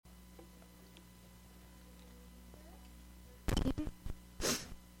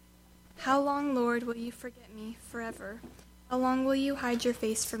How long, Lord, will you forget me forever? How long will you hide your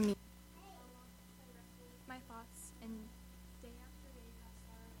face from me? My thoughts, and day after day have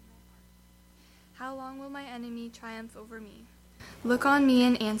sorrow in my heart. How long will my enemy triumph over me? Look on me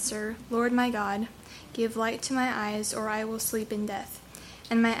and answer, Lord my God. Give light to my eyes, or I will sleep in death.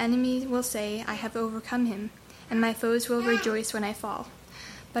 And my enemy will say, I have overcome him, and my foes will rejoice when I fall.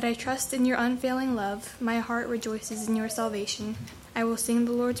 But I trust in your unfailing love. My heart rejoices in your salvation. I will sing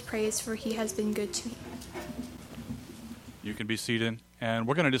the Lord's praise, for he has been good to me. You can be seated. And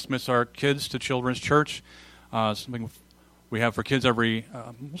we're going to dismiss our kids to Children's Church. Something we have for kids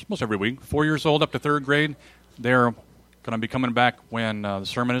almost every week. 4 years old up to third grade. They're going to be coming back when the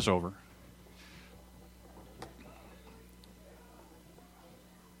sermon is over.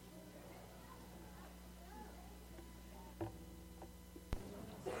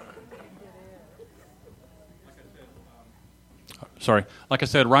 Like I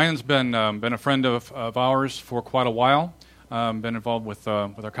said, Ryan's been a friend of ours for quite a while. Been involved with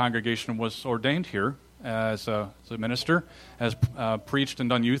our congregation. Was ordained here as a minister. Has preached and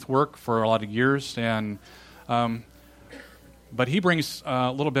done youth work for a lot of years. And but he brings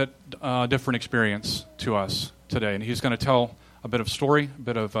a little bit different experience to us today, and he's going to tell a bit of story, a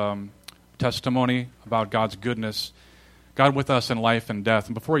bit of testimony about God's goodness, God with us in life and death.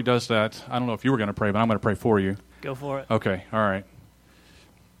 And before he does that, I don't know if you were going to pray, but I'm going to pray for you. Go for it. Okay, all right.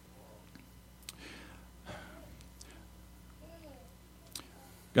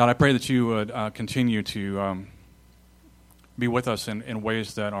 God, I pray that you would continue to be with us in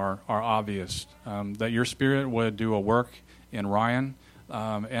ways that are obvious, that your Spirit would do a work in Ryan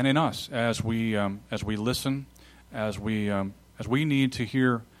and in us as we listen, as we need to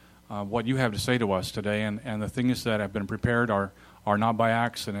hear what you have to say to us today, and the things that have been prepared are not by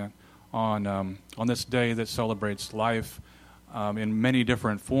accident on this day that celebrates life in many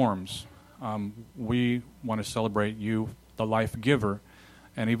different forms. We want to celebrate you, the life giver.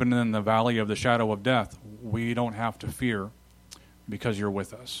 And even in the valley of the shadow of death, we don't have to fear because you're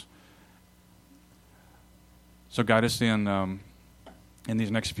with us. So guide us in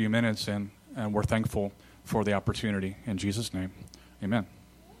these next few minutes, and we're thankful for the opportunity. In Jesus' name, amen.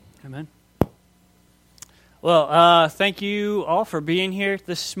 Amen. Well, thank you all for being here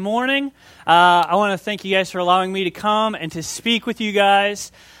this morning. I want to thank you guys for allowing me to come and to speak with you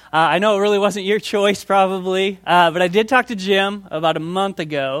guys. I know it really wasn't your choice, probably, but I did talk to Jim about a month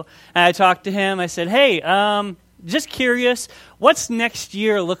ago, and I talked to him. I said, hey, just curious, what's next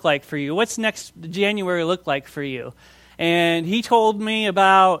year look like for you? What's next January look like for you? And he told me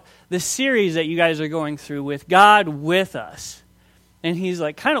about the series that you guys are going through with God with us. And he's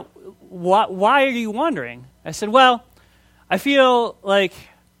like, kind of, why are you wondering? I said, well, I feel like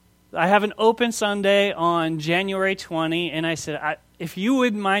I have an open Sunday on January 20, and I said, if you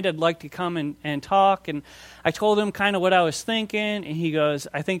wouldn't mind, I'd like to come and talk. And I told him kind of what I was thinking, and he goes,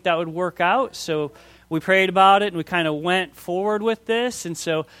 I think that would work out. So we prayed about it, and we kind of went forward with this. And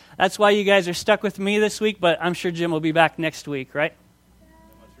so that's why you guys are stuck with me this week, but I'm sure Jim will be back next week, right?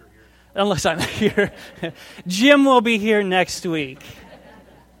 Unless I'm here. Jim will be here next week.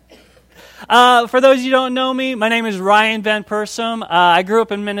 For those of you who don't know me, my name is Ryan Van Persum. I grew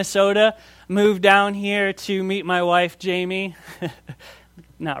up in Minnesota, moved down here to meet my wife, Jamie.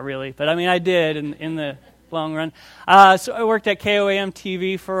 Not really, but I mean, I did in the long run. So I worked at KOAM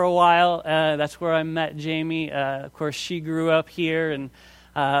TV for a while. That's where I met Jamie. Of course, she grew up here,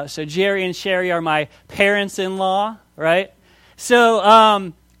 and so Jerry and Sherry are my parents-in-law, right?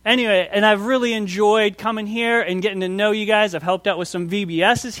 So anyway, and I've really enjoyed coming here and getting to know you guys. I've helped out with some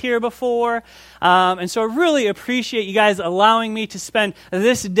VBSs here before. And so I really appreciate you guys allowing me to spend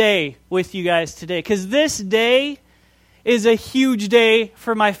this day with you guys today, because this day is a huge day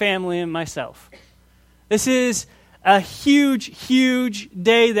for my family and myself. This is a huge, huge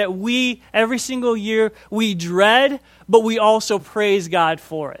day that we, every single year, we dread, but we also praise God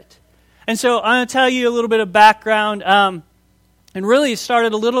for it. And so I'm going to tell you a little bit of background. And really, it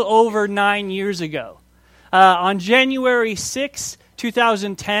started a little over 9 years ago. On January 6,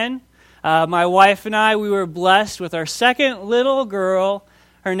 2010, my wife and I, we were blessed with our second little girl.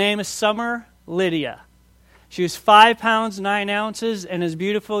 Her name is Summer Lydia. She was 5 pounds, 9 ounces, and as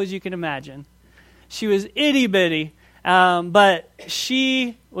beautiful as you can imagine. She was itty-bitty, but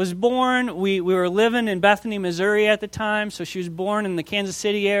she was born, we were living in Bethany, Missouri at the time, so she was born in the Kansas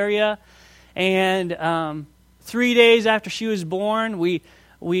City area, and 3 days after she was born, we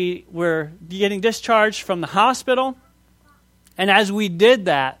were getting discharged from the hospital. And as we did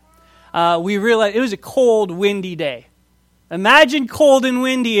that, we realized it was a cold, windy day. Imagine cold and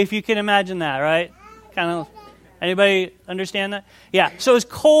windy, if you can imagine that, right? Kind of Anybody understand that? Yeah, so it was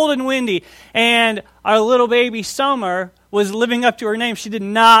cold and windy, and our little baby Summer was living up to her name. She did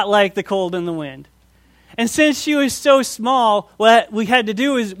not like the cold and the wind. And since she was so small, what we had to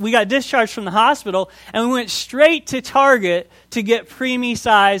do is we got discharged from the hospital, and we went straight to Target to get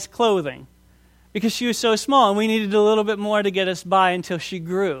preemie-sized clothing because she was so small, and we needed a little bit more to get us by until she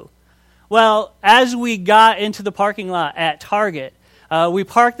grew. Well, as we got into the parking lot at Target, we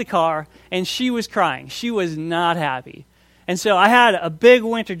parked the car, and she was crying. She was not happy. And so I had a big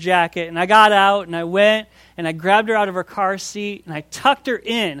winter jacket, and I got out, and I went, and I grabbed her out of her car seat, and I tucked her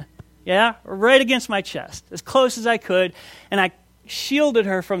in, right against my chest, as close as I could, and I shielded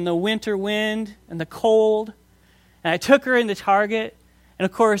her from the winter wind and the cold, and I took her into Target, and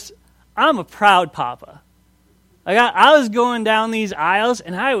of course, I'm a proud papa. I was going down these aisles,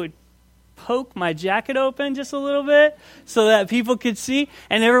 and I would poke my jacket open just a little bit so that people could see.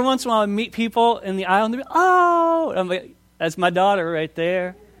 And every once in a while, I'd meet people in the aisle and they'd be, oh! And I'm like, that's my daughter right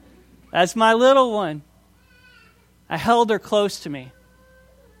there. That's my little one. I held her close to me.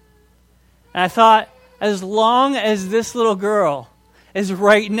 And I thought, as long as this little girl is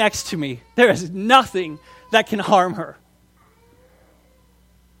right next to me, there is nothing that can harm her.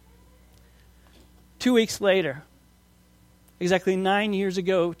 2 weeks later, exactly 9 years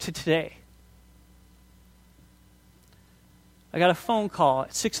ago to today, I got a phone call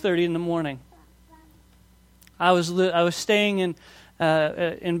at 6:30 in the morning. I was staying in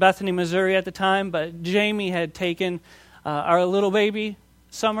Bethany, Missouri at the time, but Jamie had taken our little baby,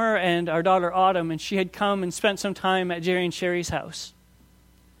 Summer, and our daughter, Autumn, and she had come and spent some time at Jerry and Sherry's house.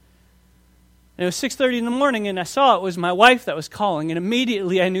 And it was 6:30 in the morning, and I saw it was my wife that was calling, and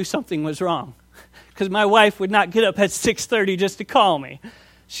immediately I knew something was wrong because my wife would not get up at 6:30 just to call me.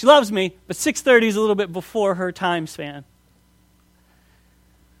 She loves me, but 6:30 is a little bit before her time span.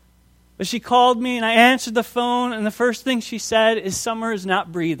 But she called me, and I answered the phone, and the first thing she said is, Summer is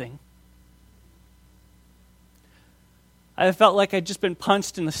not breathing. I felt like I'd just been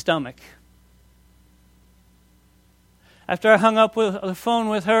punched in the stomach. After I hung up the phone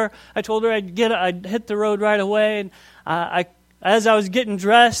with her, I told her I'd hit the road right away, and as I was getting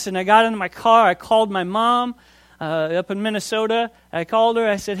dressed and I got into my car, I called my mom up in Minnesota. I called her.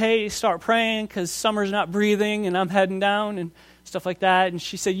 I said, hey, start praying because Summer's not breathing, and I'm heading down, and stuff like that. And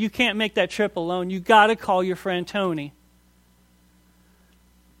she said, you can't make that trip alone. You got to call your friend Tony.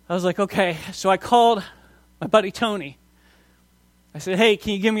 I was like, okay. So I called my buddy Tony. I said, hey,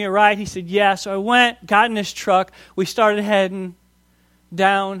 can you give me a ride? He said, yeah. So I went, got in his truck. We started heading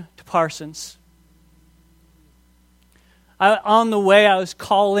down to Parsons. On the way, I was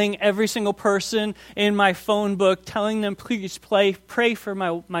calling every single person in my phone book, telling them, please pray for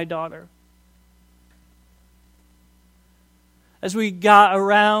my daughter. As we got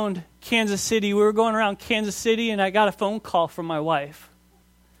around Kansas City, we were going around Kansas City, and I got a phone call from my wife.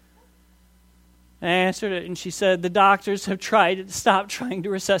 And I answered it, and she said, the doctors have tried to stop trying to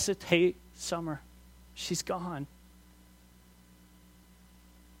resuscitate Summer. She's gone.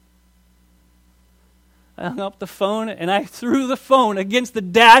 I hung up the phone, and I threw the phone against the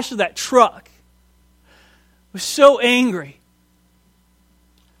dash of that truck. I was so angry.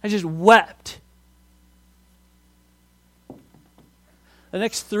 I just wept. The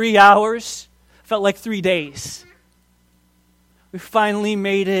next 3 hours felt like 3 days. We finally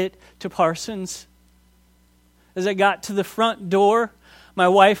made it to Parsons. As I got to the front door, my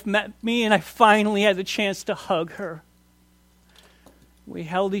wife met me, and I finally had the chance to hug her. We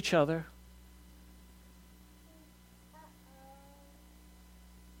held each other.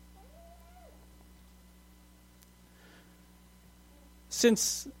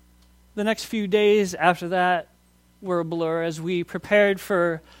 Since the next few days after that were a blur, as we prepared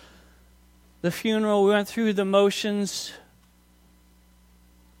for the funeral, we went through the motions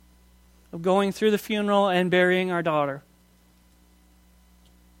of going through the funeral and burying our daughter.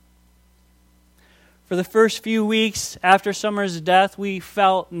 For the first few weeks after Summer's death, we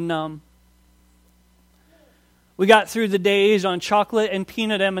felt numb. We got through the days on chocolate and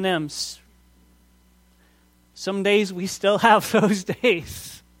peanut M&Ms. Some days we still have those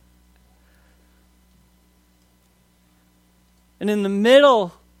days. And in the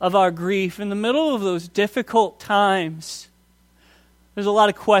middle of our grief, in the middle of those difficult times, there's a lot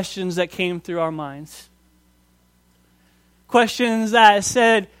of questions that came through our minds. Questions that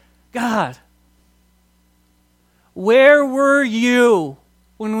said, God, where were you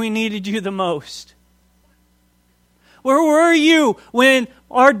when we needed you the most? Where were you when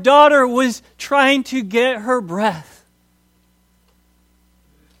our daughter was trying to get her breath?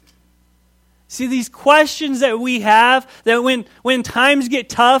 See, these questions that we have, that when times get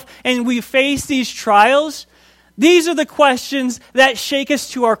tough and we face these trials, These are the questions that shake us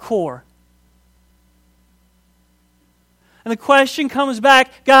to our core. And the question comes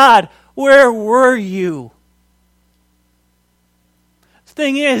back, God, where were you? The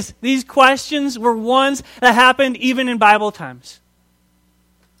thing is, these questions were ones that happened even in Bible times.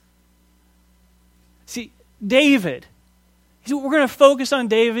 See, David, we're going to focus on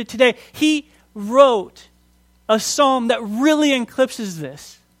David today. He wrote a psalm that really eclipses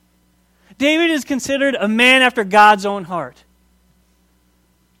this. David is considered a man after God's own heart.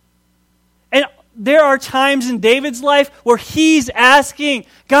 And there are times in David's life where he's asking,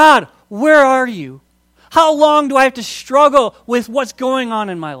 God, where are you? How long do I have to struggle with what's going on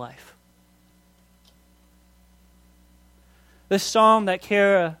in my life? This psalm that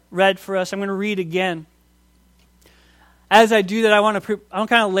Kara read for us, I'm going to read again. As I do that, I want to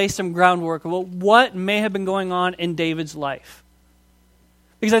kind of lay some groundwork about what may have been going on in David's life.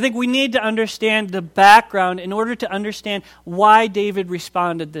 Because I think we need to understand the background in order to understand why David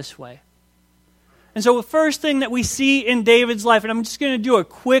responded this way. And so the first thing that we see in David's life, and I'm just going to do a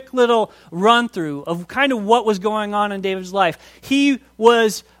quick little run-through of kind of what was going on in David's life. He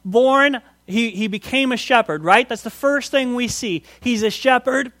was born, he became a shepherd, right? That's the first thing we see. He's a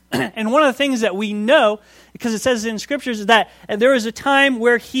shepherd, and one of the things that we know, because it says in Scriptures, is that there was a time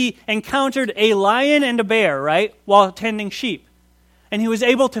where he encountered a lion and a bear, right, while tending sheep. And he was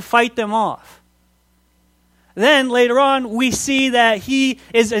able to fight them off. Then later on, we see that he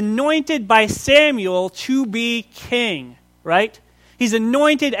is anointed by Samuel to be king, right? He's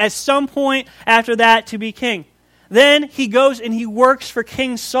anointed at some point after that to be king. Then he goes and he works for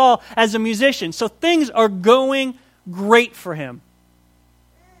King Saul as a musician. So things are going great for him.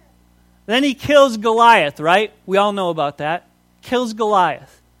 Then he kills Goliath, right? We all know about that. Kills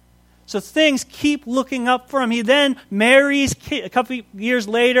Goliath. So things keep looking up for him. He then marries, a couple years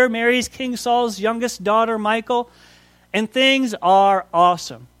later, marries King Saul's youngest daughter, Michal, and things are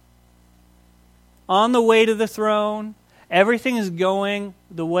awesome. On the way to the throne, everything is going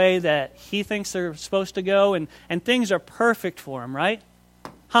the way that he thinks they're supposed to go, and things are perfect for him, right?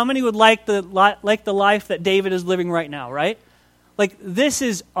 How many would like the life that David is living right now, right? Like, this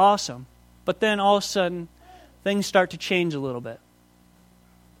is awesome. But then all of a sudden, things start to change a little bit.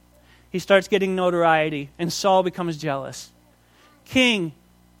 He starts getting notoriety, and Saul becomes jealous. King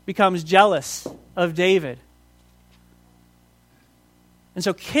becomes jealous of David. And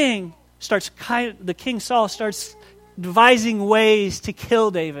so King Saul starts devising ways to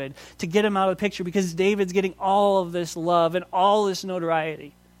kill David, to get him out of the picture, because David's getting all of this love and all this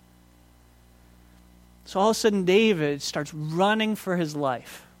notoriety. So all of a sudden, David starts running for his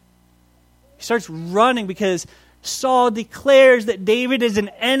life. He starts running because Saul declares that David is an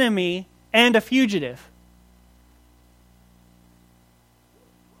enemy and a fugitive.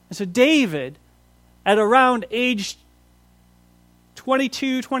 And so David, at around age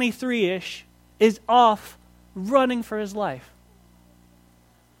 22, 23-ish, is off running for his life.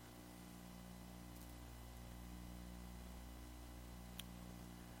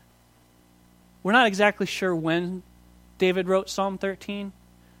 We're not exactly sure when David wrote Psalm 13.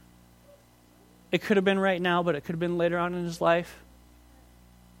 It could have been right now, but it could have been later on in his life.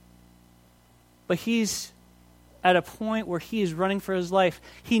 But he's at a point where he is running for his life.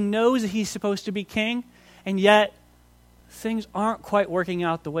 He knows that he's supposed to be king, and yet things aren't quite working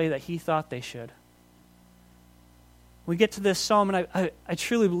out the way that he thought they should. We get to this psalm, and I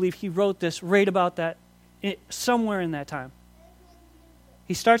truly believe he wrote this right about that, somewhere in that time.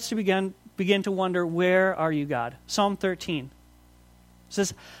 He starts to begin to wonder, where are you, God? Psalm 13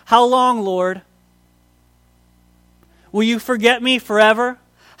 says, how long, Lord? Will you forget me forever?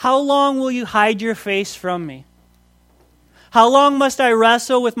 How long will you hide your face from me? How long must I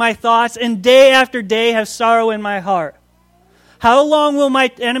wrestle with my thoughts and day after day have sorrow in my heart? How long will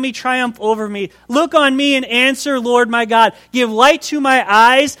my enemy triumph over me? Look on me and answer, Lord my God. Give light to my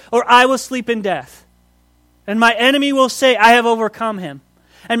eyes, or I will sleep in death. And my enemy will say, I have overcome him.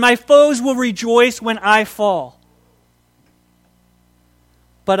 And my foes will rejoice when I fall.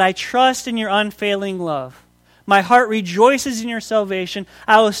 But I trust in your unfailing love. My heart rejoices in your salvation.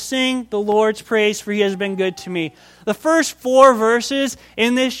 I will sing the Lord's praise, for he has been good to me. The first 4 verses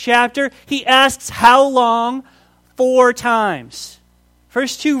in this chapter, he asks how long 4 times.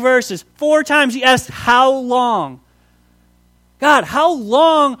 First 2 verses, 4 times he asks how long. God, how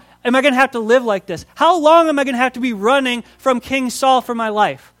long am I going to have to live like this? How long am I going to have to be running from King Saul for my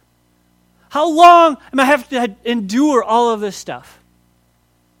life? How long am I have to endure all of this stuff?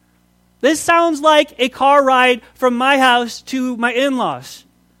 This sounds like a car ride from my house to my in-laws,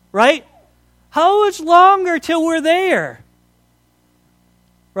 right? How much longer till we're there?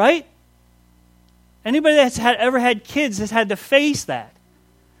 Right? Anybody that's ever had kids has had to face that.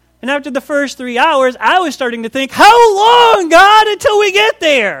 And after the first 3 hours, I was starting to think, how long, God, until we get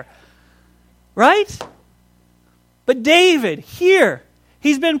there? Right? But David, here,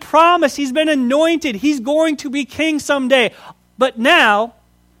 he's been promised, he's been anointed, he's going to be king someday. But now,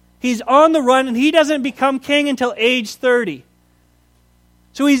 he's on the run and he doesn't become king until age 30.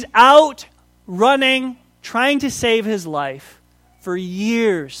 So he's out running, trying to save his life for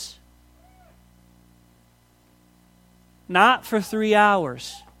years. Not for 3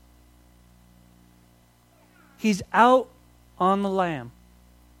 hours. He's out on the lam,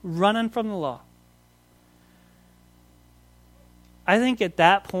 running from the law. I think at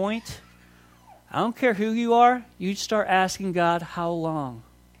that point, I don't care who you are, you start asking God, how long?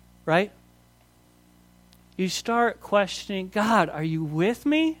 Right? You start questioning, God, are you with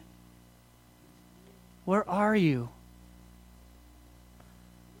me? Where are you?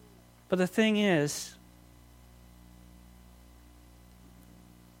 But the thing is,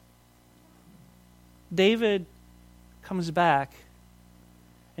 David comes back,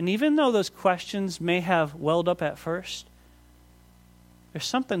 and even though those questions may have welled up at first, there's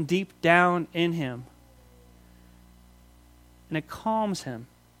something deep down in him, and it calms him.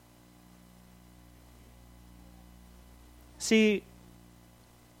 See,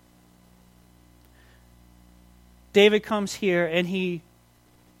 David comes here and he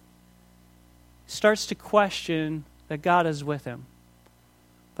starts to question that God is with him.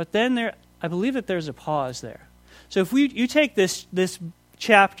 But then I believe that there's a pause there. So if you take this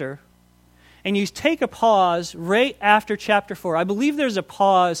chapter and you take a pause right after chapter 4, I believe there's a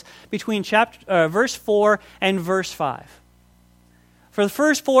pause between verse 4 and verse 5. For the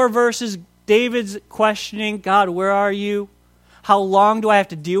first 4 verses, David's questioning, God, where are you? How long do I have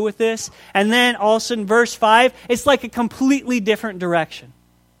to deal with this? And then all of a sudden, verse 5, it's like a completely different direction.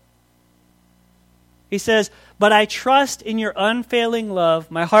 He says, but I trust in your unfailing love.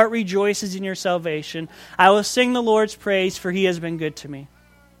 My heart rejoices in your salvation. I will sing the Lord's praise, for he has been good to me.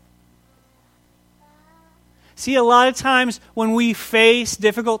 See, a lot of times when we face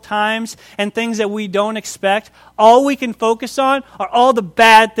difficult times and things that we don't expect, all we can focus on are all the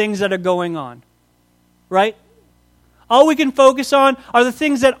bad things that are going on. Right? All we can focus on are the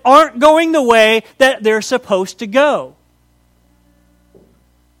things that aren't going the way that they're supposed to go.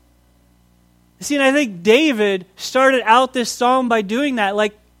 See, and I think David started out this psalm by doing that,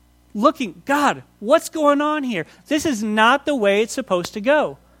 like looking, God, what's going on here? This is not the way it's supposed to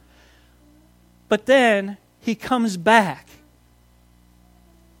go. But then he comes back.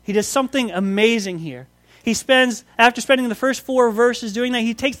 He does something amazing here. After spending the first 4 verses doing that,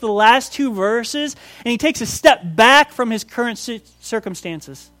 he takes the last 2 verses and he takes a step back from his current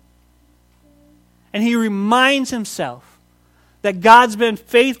circumstances. And he reminds himself that God's been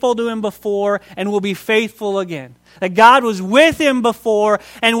faithful to him before and will be faithful again. That God was with him before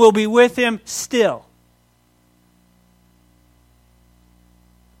and will be with him still.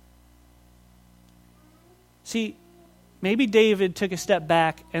 See, maybe David took a step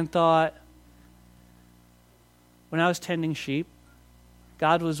back and thought, when I was tending sheep,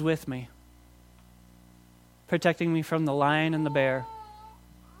 God was with me, protecting me from the lion and the bear.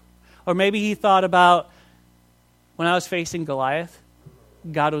 Or maybe he thought about, when I was facing Goliath,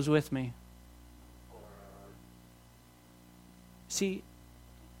 God was with me. See,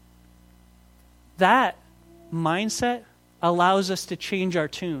 that mindset allows us to change our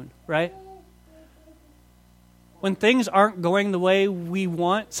tune, right? When things aren't going the way we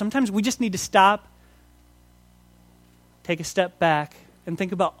want, sometimes we just need to stop, take a step back, and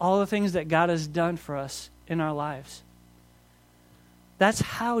think about all the things that God has done for us in our lives. That's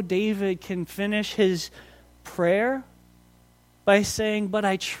how David can finish his prayer by saying, but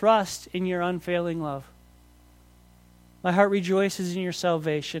I trust in your unfailing love. My heart rejoices in your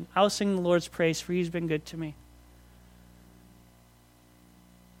salvation. I'll sing the Lord's praise, for he's been good to me.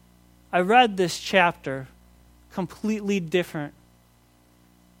 I read this chapter completely different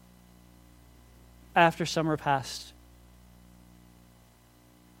after summer passed.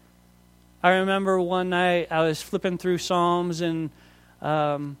 I remember one night I was flipping through Psalms, and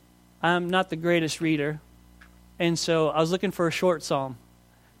I'm not the greatest reader, and so I was looking for a short psalm.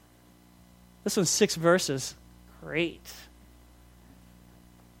 This one's 6 verses. Great.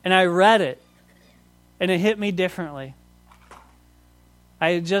 And I read it, and it hit me differently. I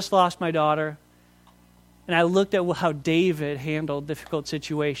had just lost my daughter, and I looked at how David handled difficult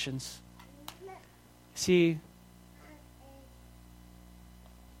situations. See,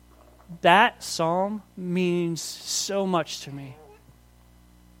 that psalm means so much to me.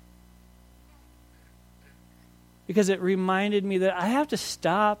 Because it reminded me that I have to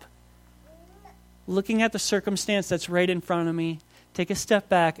stop looking at the circumstance that's right in front of me, take a step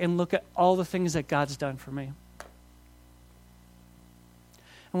back and look at all the things that God's done for me.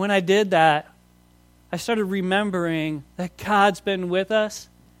 And when I did that, I started remembering that God's been with us,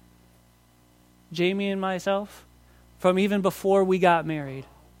 Jamie and myself, from even before we got married.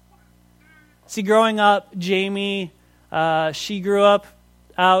 See, growing up, Jamie, she grew up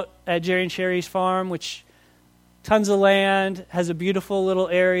out at Jerry and Sherry's farm, which tons of land, has a beautiful little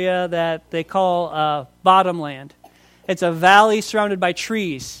area that they call bottomland. It's a valley surrounded by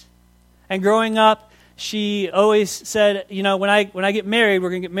trees. And growing up, she always said, when I get married, we're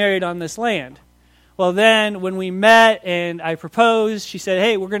going to get married on this land. Well, then when we met and I proposed, she said,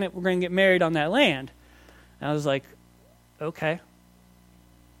 "Hey, we're going to get married on that land." And I was like, "Okay.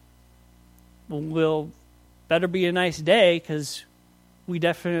 Well, better be a nice day because we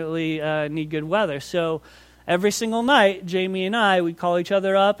definitely need good weather." So every single night, Jamie and I, we'd call each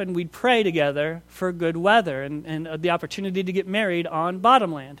other up and we'd pray together for good weather and the opportunity to get married on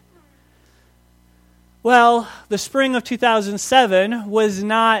bottomland. Well, the spring of 2007 was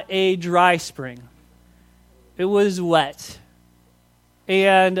not a dry spring. It was wet.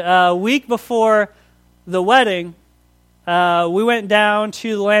 And a week before the wedding, we went down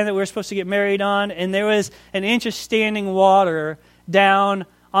to the land that we were supposed to get married on, and there was an inch of standing water down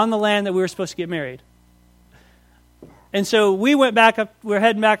on the land that we were supposed to get married. And so we went back up. We're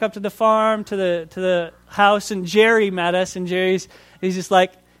heading back up to the farm, to the house, and Jerry met us. And he's just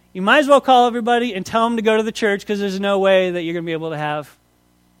like, "You might as well call everybody and tell them to go to the church because there's no way that you're going to be able to have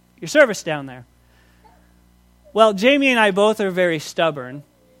your service down there." Well, Jamie and I both are very stubborn.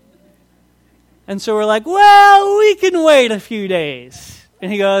 And so we're like, "Well, we can wait a few days."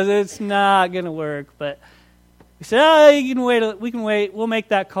 And he goes, "It's not going to work." But we said, "Oh, you can wait. We can wait. We'll make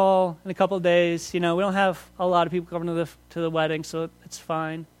that call in a couple of days. We don't have a lot of people coming to the wedding, so it's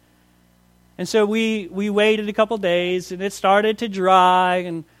fine." And so we waited a couple of days, and it started to dry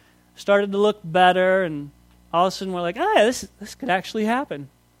and started to look better. And all of a sudden, we're like, "Oh, yeah, this could actually happen."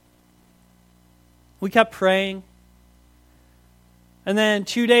 We kept praying. And then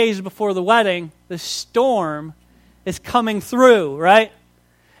 2 days before the wedding, the storm is coming through, right?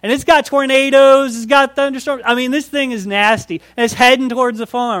 And it's got tornadoes, it's got thunderstorms. I mean, this thing is nasty. And it's heading towards the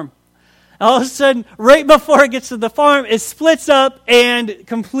farm. All of a sudden, right before it gets to the farm, it splits up and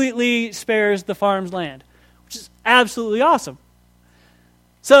completely spares the farm's land, which is absolutely awesome.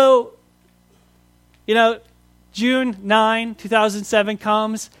 So, June 9, 2007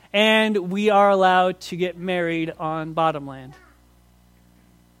 comes, and we are allowed to get married on bottomland.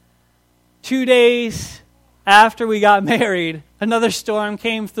 2 days after we got married, another storm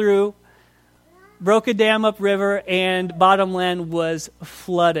came through, broke a dam upriver, and bottomland was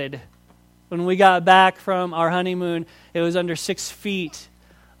flooded. When we got back from our honeymoon, it was under 6 feet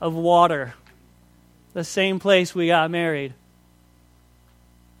of water. The same place we got married.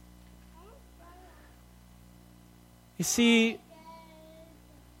 You see,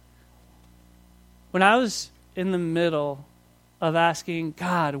 when I was in the middle of asking,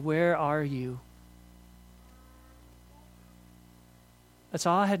 "God, where are you?" that's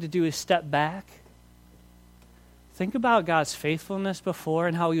all I had to do is step back, think about God's faithfulness before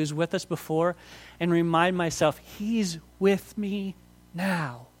and how He was with us before, and remind myself, He's with me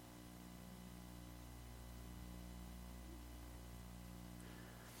now.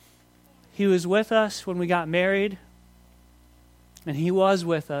 He was with us when we got married, and He was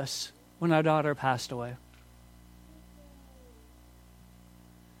with us when our daughter passed away.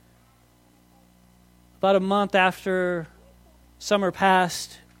 About a month after summer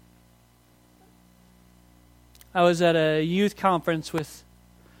passed, I was at a youth conference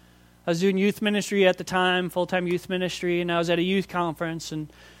I was doing youth ministry at the time, full-time youth ministry, and I was at a youth conference, and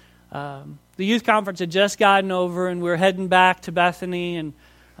the youth conference had just gotten over, and we were heading back to Bethany, and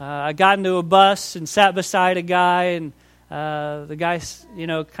I got into a bus and sat beside a guy, and the guy,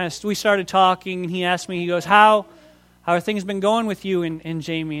 we started talking, and he asked me, he goes, how are things been going with you and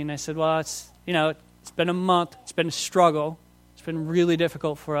Jamie? And I said, well, it's been a month. It's been a struggle. It's been really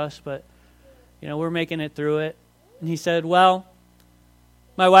difficult for us, but, we're making it through it. And he said, well,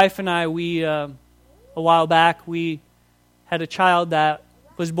 my wife and I, a while back, we had a child that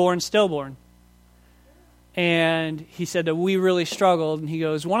was born stillborn. And he said that we really struggled. And he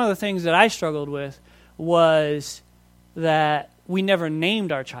goes, one of the things that I struggled with was that we never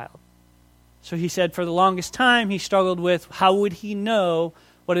named our child. So he said for the longest time, he struggled with how would he know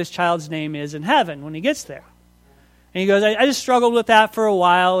what his child's name is in heaven when he gets there. And he goes, I just struggled with that for a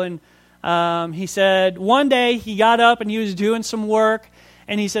while. And he said one day he got up and he was doing some work.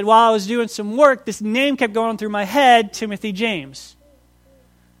 And he said, while I was doing some work, this name kept going through my head, Timothy James.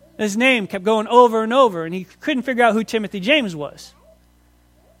 His name kept going over and over, and he couldn't figure out who Timothy James was.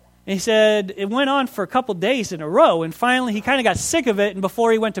 And he said it went on for a couple days in a row, and finally he kind of got sick of it, and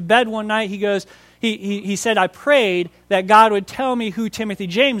before he went to bed one night, he said, I prayed that God would tell me who Timothy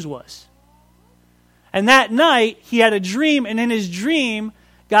James was. And that night, he had a dream, and in his dream,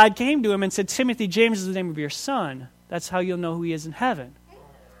 God came to him and said, Timothy James is the name of your son. That's how you'll know who he is in heaven.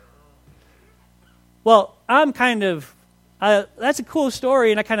 Well, that's a cool story,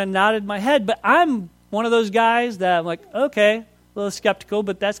 and I kind of nodded my head, but I'm one of those guys that I'm like, okay, a little skeptical,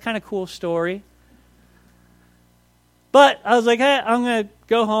 but that's kind of cool story. But I was like, hey, I'm going to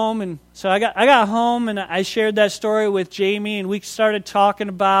go home, and so I got home, and I shared that story with Jamie, and we started talking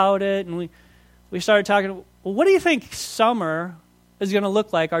about it, and we started talking, well, what do you think Summer is going to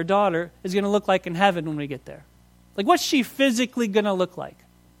look like, our daughter, is going to look like in heaven when we get there? Like, what's she physically going to look like?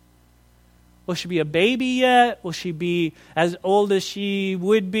 Will she be a baby yet? Will she be as old as she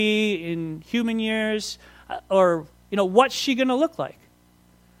would be in human years? Or, what's she going to look like?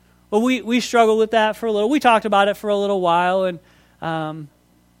 Well, we struggled with that for a little. We talked about it for a little while, and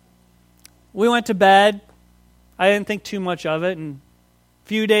we went to bed. I didn't think too much of it, and a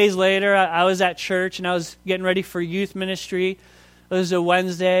few days later, I was at church, and I was getting ready for youth ministry. It was a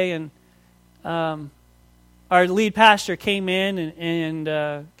Wednesday, and our lead pastor came in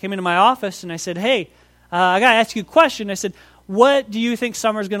and came into my office, and I said, hey, I got to ask you a question. I said, what do you think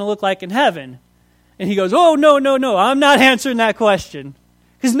Summer's going to look like in heaven? And he goes, oh, no, I'm not answering that question.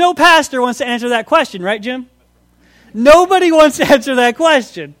 Because no pastor wants to answer that question, right, Jim? Nobody wants to answer that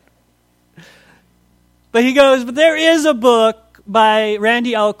question. But he goes, but there is a book by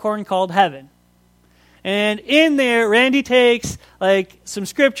Randy Alcorn called Heaven. And in there, Randy takes some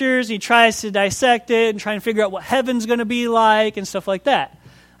scriptures, he tries to dissect it and try and figure out what heaven's going to be like and stuff like that.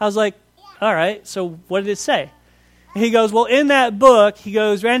 I was like, all right, so what did it say? And he goes, well, in that book,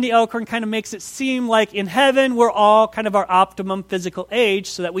 Randy Alcorn kind of makes it seem like in heaven, we're all kind of our optimum physical age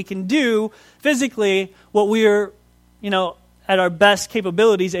so that we can do physically what we're, at our best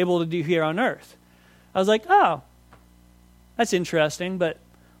capabilities able to do here on earth. I was like, oh, that's interesting, but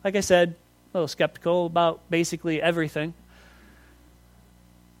like I said, a little skeptical about basically everything.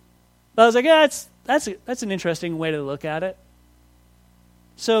 But I was like, yeah, that's an interesting way to look at it.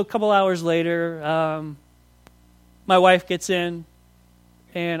 So a couple hours later, my wife gets in,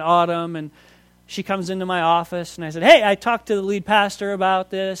 and Autumn, and she comes into my office, and I said, hey, I talked to the lead pastor about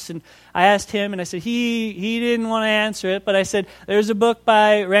this, and I asked him, and I said, he didn't want to answer it, but I said, there's a book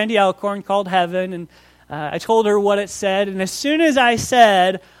by Randy Alcorn called Heaven, and I told her what it said, and as soon as I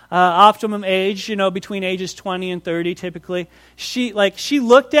said optimum age, between ages 20 and 30 typically, she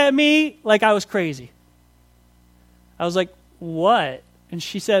looked at me like I was crazy. I was like, what? And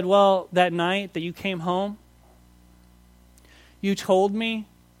she said, well, that night that you came home, you told me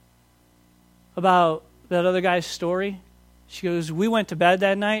about that other guy's story. She goes, we went to bed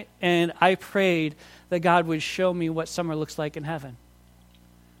that night, and I prayed that God would show me what summer looks like in heaven.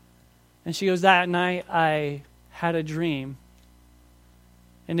 And she goes, that night I had a dream.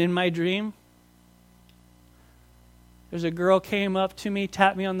 And in my dream, there's a girl came up to me,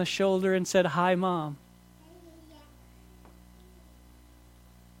 tapped me on the shoulder, and said, hi, Mom.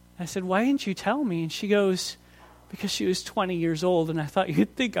 I said, why didn't you tell me? And she goes, because she was 20 years old, and I thought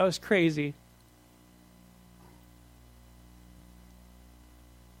you'd think I was crazy.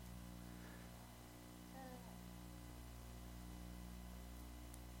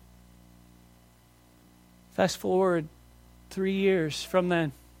 Fast forward 3 years from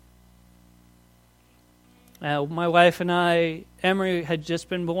then. My wife and I, Emery had just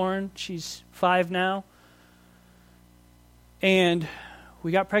been born. She's 5 now. And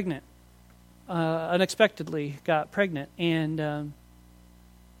we got pregnant. Unexpectedly got pregnant. And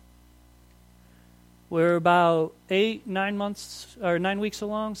we're about 9 months or 9 weeks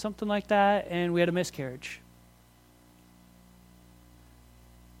along, something like that, and we had a miscarriage.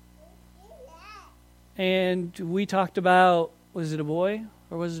 And we talked about, was it a boy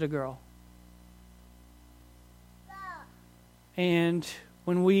or was it a girl? And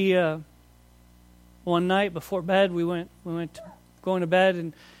when we, one night before bed, we went going to bed,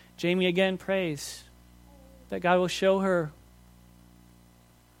 and Jamie again prays that God will show her.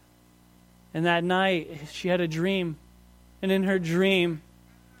 And that night, she had a dream. And in her dream,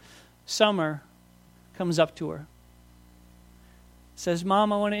 Summer comes up to her. Says,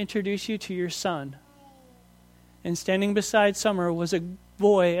 Mom, I want to introduce you to your son. And standing beside Summer was a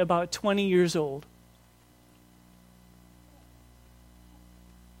boy about 20 years old.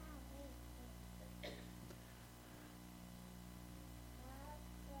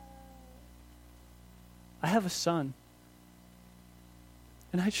 I have a son.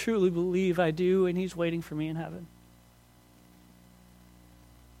 And I truly believe I do, and he's waiting for me in heaven.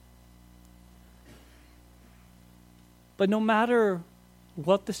 But no matter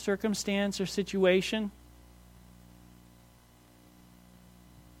what the circumstance or situation,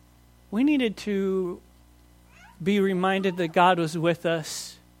 we needed to be reminded that God was with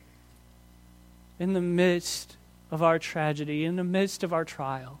us in the midst of our tragedy, in the midst of our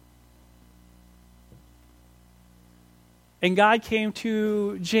trial. And God came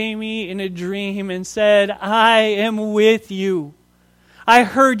to Jamie in a dream and said, I am with you. I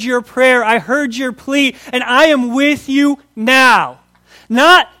heard your prayer. I heard your plea. And I am with you now.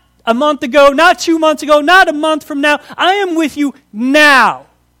 Not a month ago, not 2 months ago, not a month from now. I am with you now.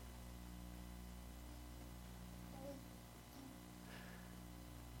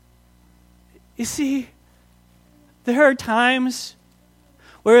 You see, there are times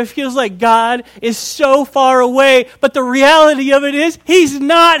where it feels like God is so far away, but the reality of it is, He's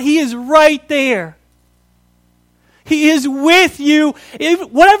not. He is right there. He is with you.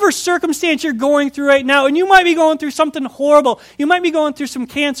 Whatever circumstance you're going through right now, and you might be going through something horrible. You might be going through some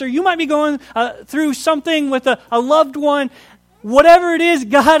cancer. You might be going through something with a loved one. Whatever it is,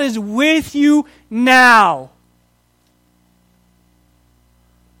 God is with you now.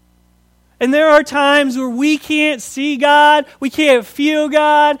 And there are times where we can't see God, we can't feel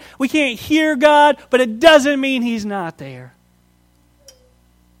God, we can't hear God, but it doesn't mean He's not there.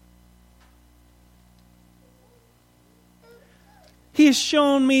 He has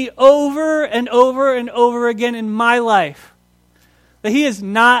shown me over and over and over again in my life that He has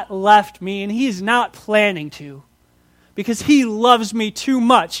not left me and He is not planning to, because He loves me too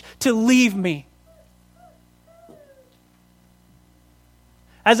much to leave me.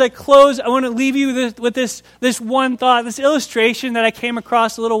 As I close, I want to leave you with this one thought, this illustration that I came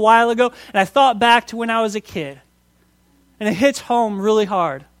across a little while ago, and I thought back to when I was a kid. And it hits home really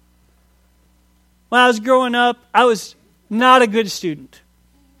hard. When I was growing up, I was not a good student.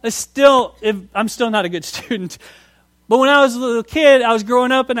 I'm still not a good student. But when I was a little kid, I was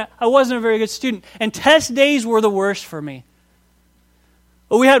growing up, and I wasn't a very good student. And test days were the worst for me.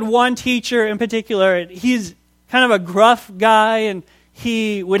 But we had one teacher in particular. He's kind of a gruff guy, and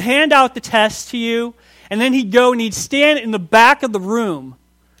he would hand out the test to you, and then he'd go and he'd stand in the back of the room.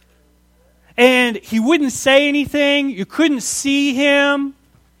 And he wouldn't say anything. You couldn't see him.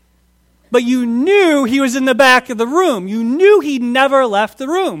 But you knew he was in the back of the room. You knew he never left the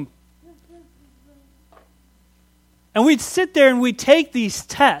room. And we'd sit there and we'd take these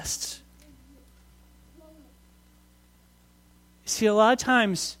tests. See, a lot of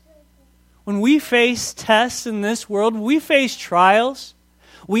times, when we face tests in this world, when we face trials,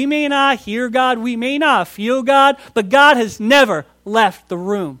 we may not hear God, we may not feel God, but God has never left the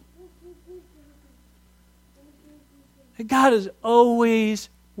room. God is always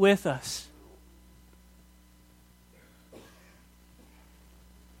with us.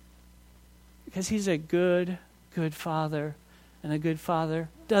 Because He's a good, good Father, and a good Father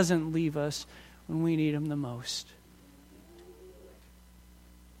doesn't leave us when we need Him the most.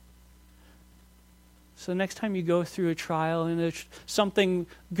 So next time you go through a trial and if something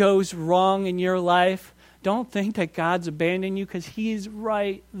goes wrong in your life, don't think that God's abandoned you, because He's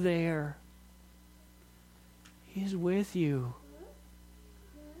right there. He's with you.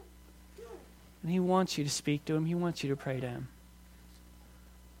 And He wants you to speak to Him. He wants you to pray to Him.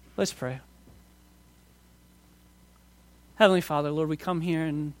 Let's pray. Heavenly Father, Lord, we come here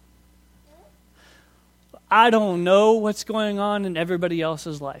and I don't know what's going on in everybody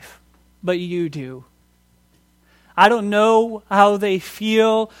else's life, but You do. I don't know how they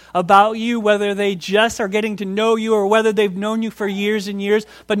feel about You, whether they just are getting to know You or whether they've known You for years and years.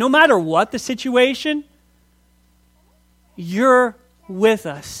 But no matter what the situation, You're with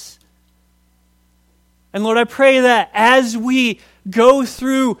us. And Lord, I pray that as we go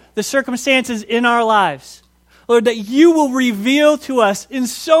through the circumstances in our lives, Lord, that You will reveal to us in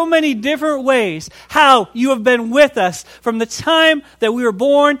so many different ways how You have been with us from the time that we were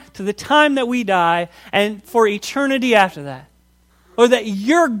born to the time that we die and for eternity after that. Lord, that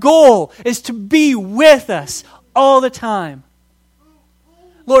Your goal is to be with us all the time.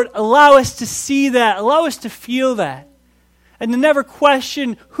 Lord, allow us to see that, allow us to feel that, and to never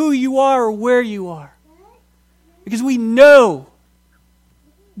question who You are or where You are. Because we know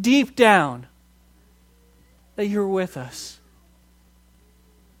deep down that You're with us.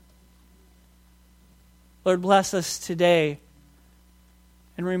 Lord, bless us today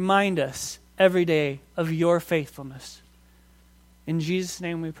and remind us every day of Your faithfulness. In Jesus'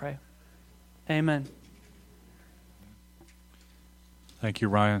 name we pray. Amen. Thank you,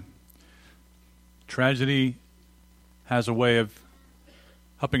 Ryan. Tragedy has a way of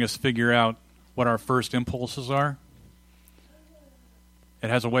helping us figure out what our first impulses are. It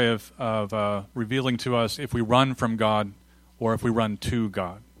has a way of revealing to us if we run from God or if we run to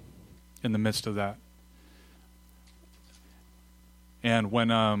God in the midst of that. And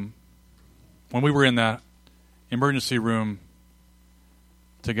when we were in that emergency room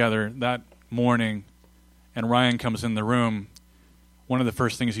together that morning, and Ryan comes in the room, one of the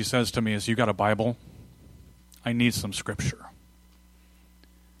first things he says to me is, "You got a Bible? I need some scripture."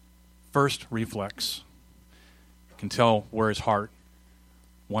 First reflex. You can tell where his heart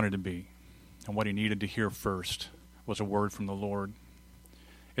wanted to be, and what he needed to hear first was a word from the Lord.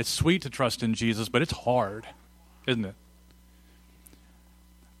 It's sweet to trust in Jesus, but it's hard, isn't it?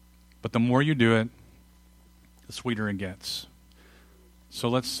 But the more you do it, the sweeter it gets. So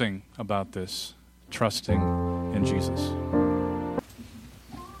let's sing about this, trusting in Jesus.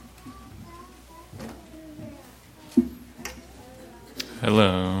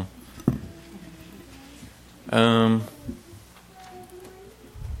 Hello.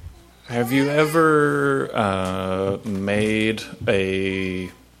 Have you ever made a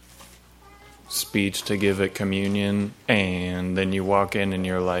speech to give at communion, and then you walk in and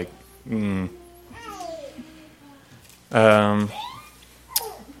you're like,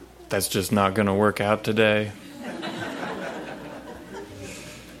 that's just not going to work out today?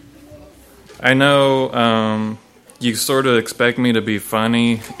 I know you sort of expect me to be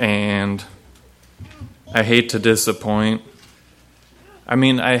funny, and I hate to disappoint. I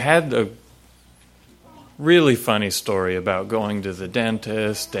mean, I had a really funny story about going to the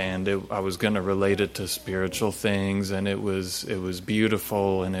dentist, and I was going to relate it to spiritual things, and it was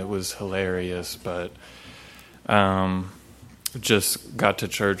beautiful and it was hilarious, but just got to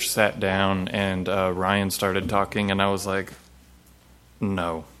church, sat down, and Ryan started talking, and I was like,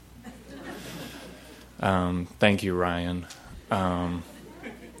 no. Thank you, Ryan.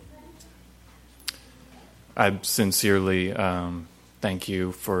 I sincerely thank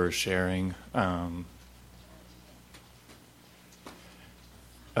you for sharing.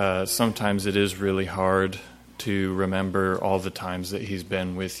 Sometimes it is really hard to remember all the times that he's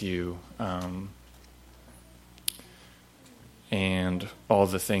been with you, and all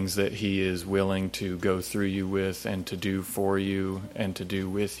the things that he is willing to go through you with and to do for you and to do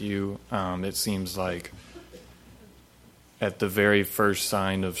with you. It seems like at the very first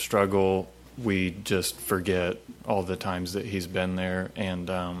sign of struggle, we just forget all the times that he's been there, and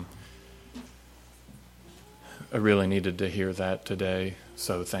I really needed to hear that today,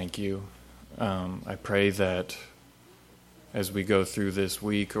 so thank you. I pray that as we go through this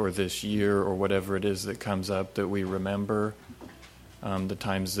week or this year or whatever it is that comes up, that we remember the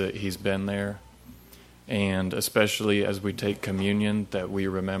times that he's been there, and especially as we take communion, that we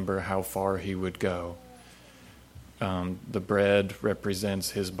remember how far he would go. The bread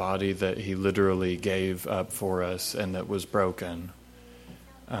represents his body that he literally gave up for us and that was broken.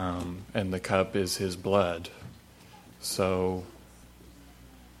 And the cup is his blood. So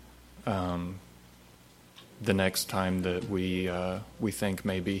the next time that we think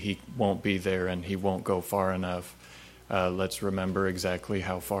maybe he won't be there and he won't go far enough, let's remember exactly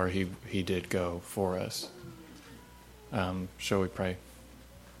how far he did go for us. Shall we pray?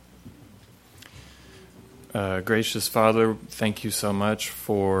 Gracious Father, thank you so much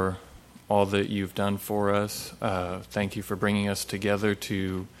for all that you've done for us. Thank you for bringing us together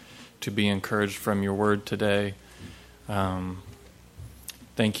to be encouraged from your word today.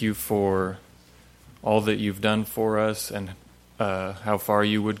 Thank you for all that you've done for us and how far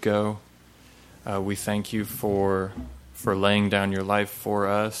you would go. We thank you for laying down your life for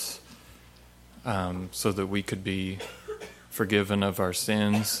us, so that we could be forgiven of our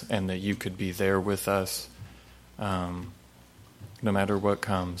sins and that you could be there with us, no matter what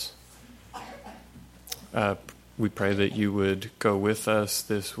comes. We pray that you would go with us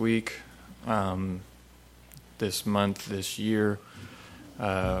this week, this month, this year,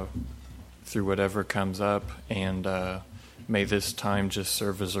 through whatever comes up, and may this time just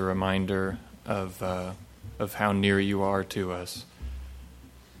serve as a reminder of how near you are to us.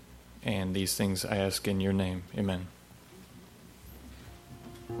 And these things I ask in your name. Amen.